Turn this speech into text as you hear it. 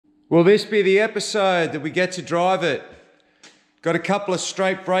Will this be the episode that we get to drive it? Got a couple of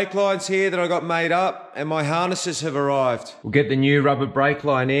straight brake lines here that I got made up, and my harnesses have arrived. We'll get the new rubber brake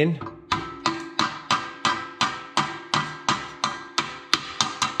line in.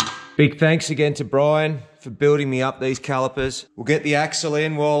 Big thanks again to Brian for building me up these calipers. We'll get the axle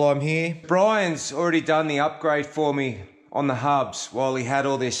in while I'm here. Brian's already done the upgrade for me on the hubs while he had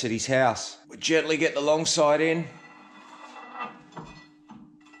all this at his house. We'll gently get the long side in.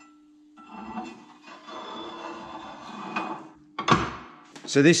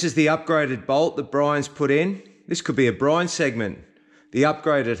 So this is the upgraded bolt that Brian's put in. This could be a Brian segment. The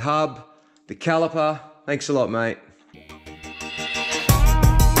upgraded hub, the caliper. Thanks a lot, mate.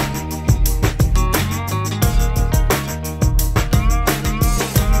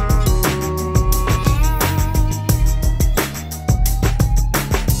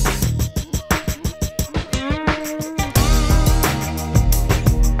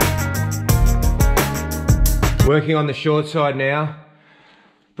 Working on the short side now.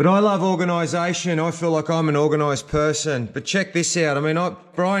 But I love organisation. I feel like I'm an organised person. But check this out. I mean,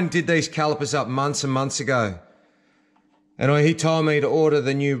 Brian did these calipers up months and months ago. And he told me to order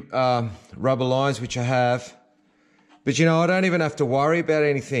the new rubber lines, which I have. But you know, I don't even have to worry about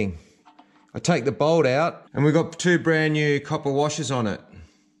anything. I take the bolt out and we've got 2 brand new copper washers on it.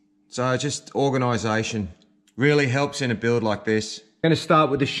 So just organisation really helps in a build like this. I'm going to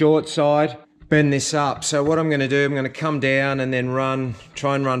start with the short side. Bend this up. So what I'm going to do, I'm going to come down and then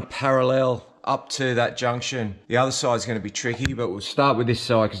try and run parallel up to that junction. The other side's going to be tricky, but we'll start with this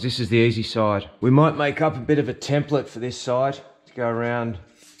side because this is the easy side. We might make up a bit of a template for this side to go around.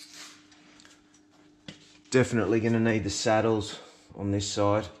 Definitely going to need the saddles on this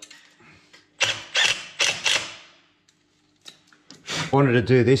side. Wanted to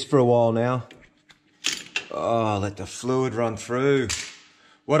do this for a while now. Oh, let the fluid run through.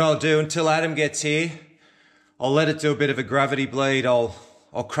 What I'll do until Adam gets here, I'll let it do a bit of a gravity bleed. I'll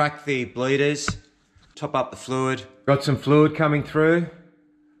crack the bleeders, top up the fluid. Got some fluid coming through.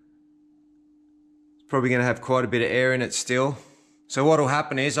 It's probably going to have quite a bit of air in it still. So what will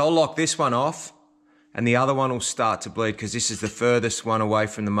happen is I'll lock this one off and the other one will start to bleed because this is the furthest one away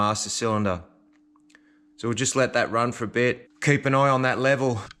from the master cylinder. So we'll just let that run for a bit. Keep an eye on that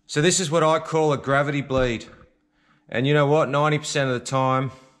level. So this is what I call a gravity bleed. And you know what, 90% of the time,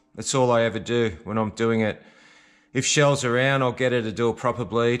 that's all I ever do when I'm doing it. If Shell's around, I'll get her to do a proper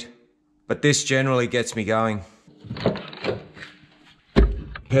bleed. But this generally gets me going.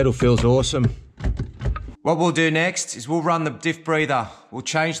 Pedal feels awesome. What we'll do next is we'll run the diff breather. We'll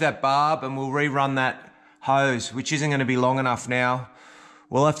change that barb and we'll rerun that hose, which isn't going to be long enough now.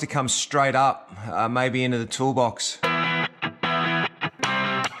 We'll have to come straight up, maybe into the toolbox.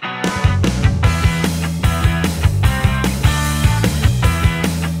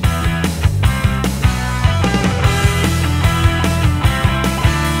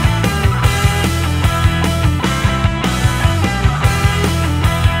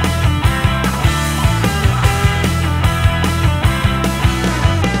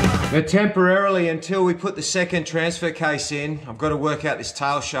 Now temporarily, until we put the second transfer case in, I've got to work out this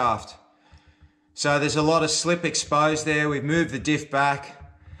tail shaft. So there's a lot of slip exposed there. We've moved the diff back.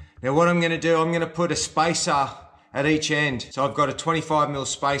 Now what I'm going to do, I'm going to put a spacer at each end. So I've got a 25mm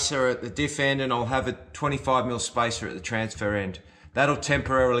spacer at the diff end and I'll have a 25mm spacer at the transfer end. That'll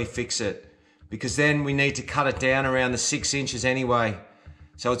temporarily fix it because then we need to cut it down around the 6 inches anyway.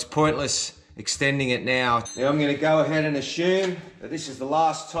 So it's pointless extending it now. Now I'm going to go ahead and assume that this is the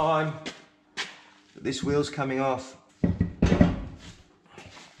last time that this wheel's coming off.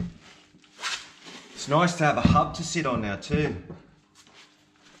 It's nice to have a hub to sit on now too.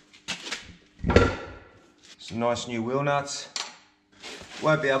 Some nice new wheel nuts.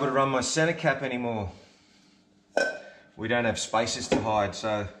 Won't be able to run my center cap anymore. We don't have spaces to hide,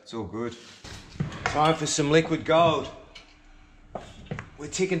 so it's all good. Time for some liquid gold. We're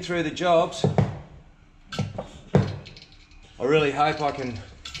ticking through the jobs. I really hope I can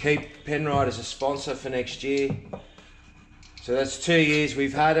keep Penrite as a sponsor for next year. So that's 2 years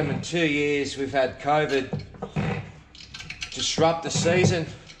we've had them, and 2 years we've had COVID disrupt the season.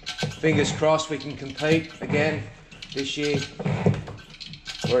 Fingers crossed we can compete again this year,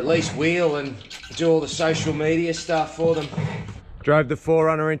 or at least wheel and do all the social media stuff for them. Drove the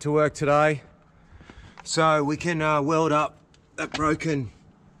 4Runner into work today so we can weld up that broken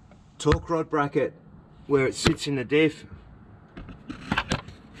torque rod bracket where it sits in the diff.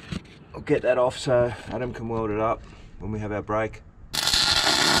 I'll get that off so Adam can weld it up when we have our break.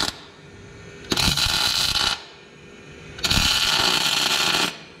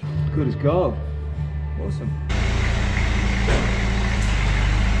 Good as gold. Awesome.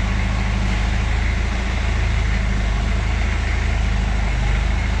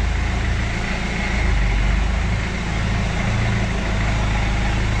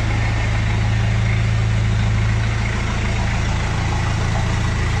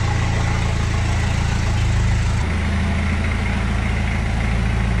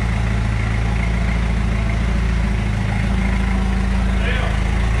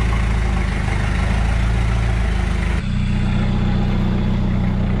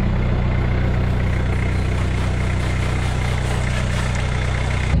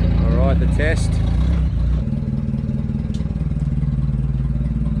 test.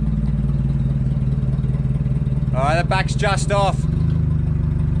 Alright, the back's just off.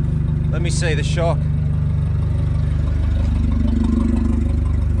 Let me see the shock.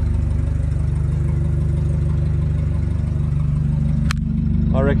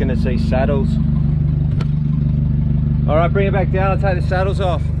 I reckon it's these saddles. Alright, bring it back down, I'll take the saddles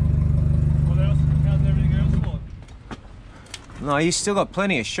off. What else? How's everything else like? No, you still got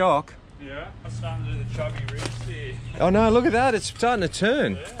plenty of shock. Yeah, I'm starting to do the chubby ribs here. Oh no, look at that, it's starting to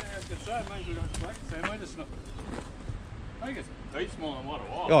turn. Yeah, I was going to say, it means we're going to flex it. I think it's a piece more than what it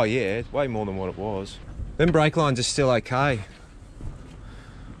was. Oh yeah, it's way more than what it was. Them brake lines are still okay.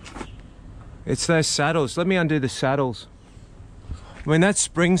 It's those saddles. Let me undo the saddles. I mean, that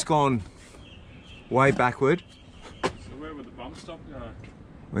spring's gone way backward. So where would the bump stop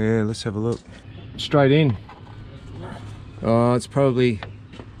go? Yeah, let's have a look. Straight in. Oh, it's probably,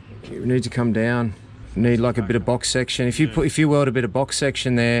 you need to come down. You need like a bit of box section. If you weld a bit of box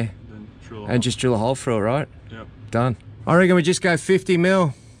section there and just drill a hole through it, right? Yep. Done. I reckon we just go 50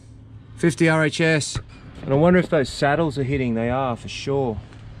 mil, 50 RHS. And I wonder if those saddles are hitting. They are for sure.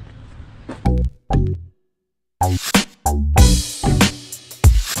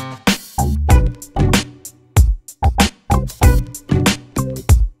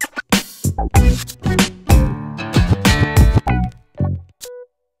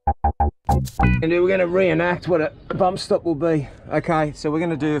 And we're going to reenact what a bump stop will be. Okay, so we're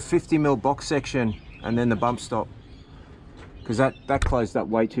going to do a 50 mil box section and then the bump stop, because that closed up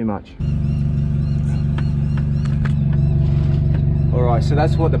way too much. All right, so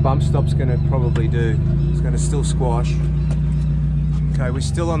that's what the bump stop's going to probably do. It's going to still squash. Okay, we're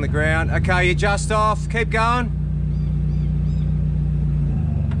still on the ground. Okay, you're just off. Keep going.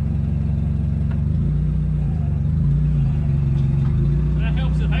 That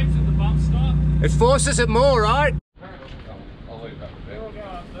helps it heaps with the bump stop. It forces it more, right? I'll leave that with them.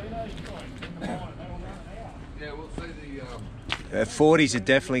 Yeah, we'll see the 40s are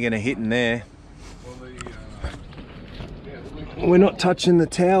definitely going to hit in there. yeah, We're not touching the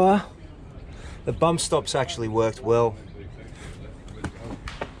tower. The bump stop's actually worked well.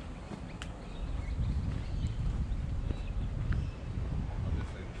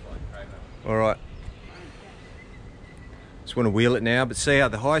 All right. Just want to wheel it now, but see how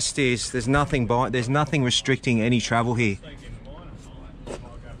the high steers, there's nothing restricting any travel here.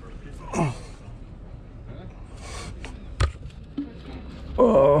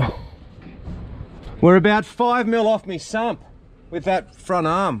 Oh. We're about 5 mil off me sump with that front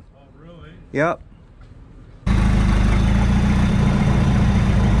arm. Oh, really? Yep.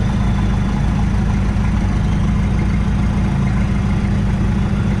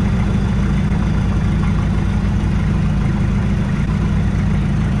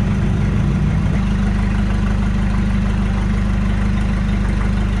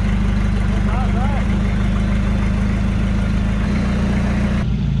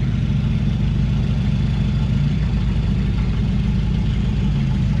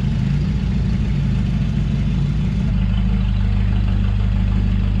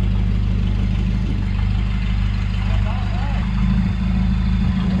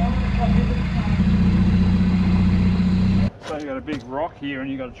 So you got a big rock here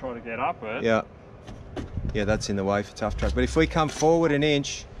and you got to try to get up it. Yeah. Yeah, that's in the way for tough truck. But if we come forward an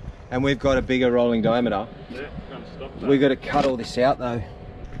inch and we've got a bigger rolling diameter, Yeah, can't stop that. we've got to cut all this out though.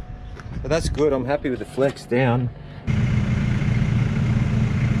 But that's good, I'm happy with the flex down.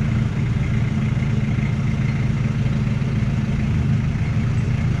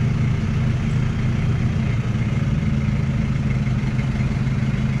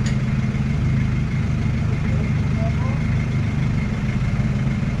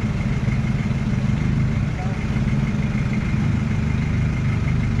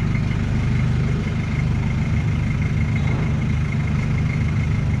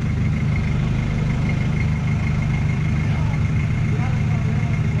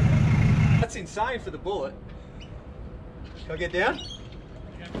 That's insane for the bullet. Can I get down?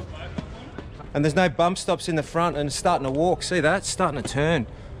 And there's no bump stops in the front and it's starting to walk. See that? It's starting to turn.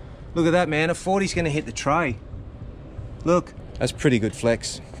 Look at that, man. A 40's going to hit the tray. Look. That's pretty good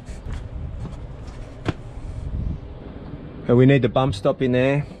flex. But we need the bump stop in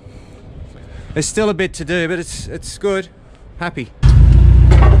there. There's still a bit to do, but it's good. Happy.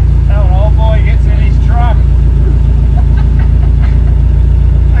 How an old boy gets in his truck.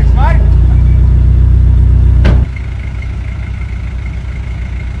 Thanks, mate.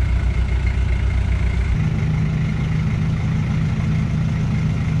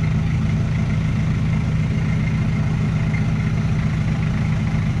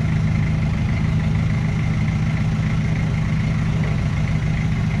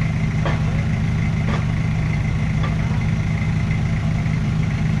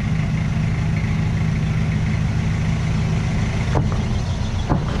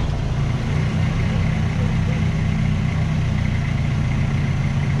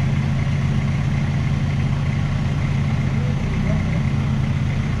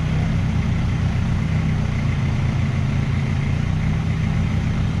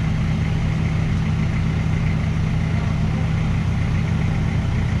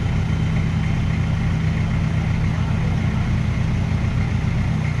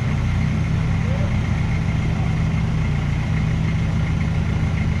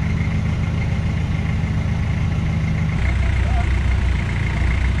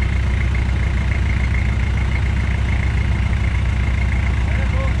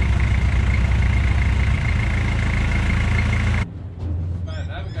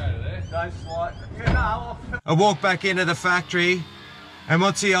 I walked back into the factory, and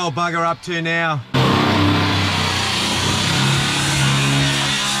what's the old bugger up to now?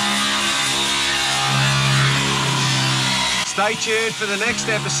 Stay tuned for the next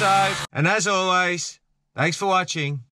episode, and as always, thanks for watching.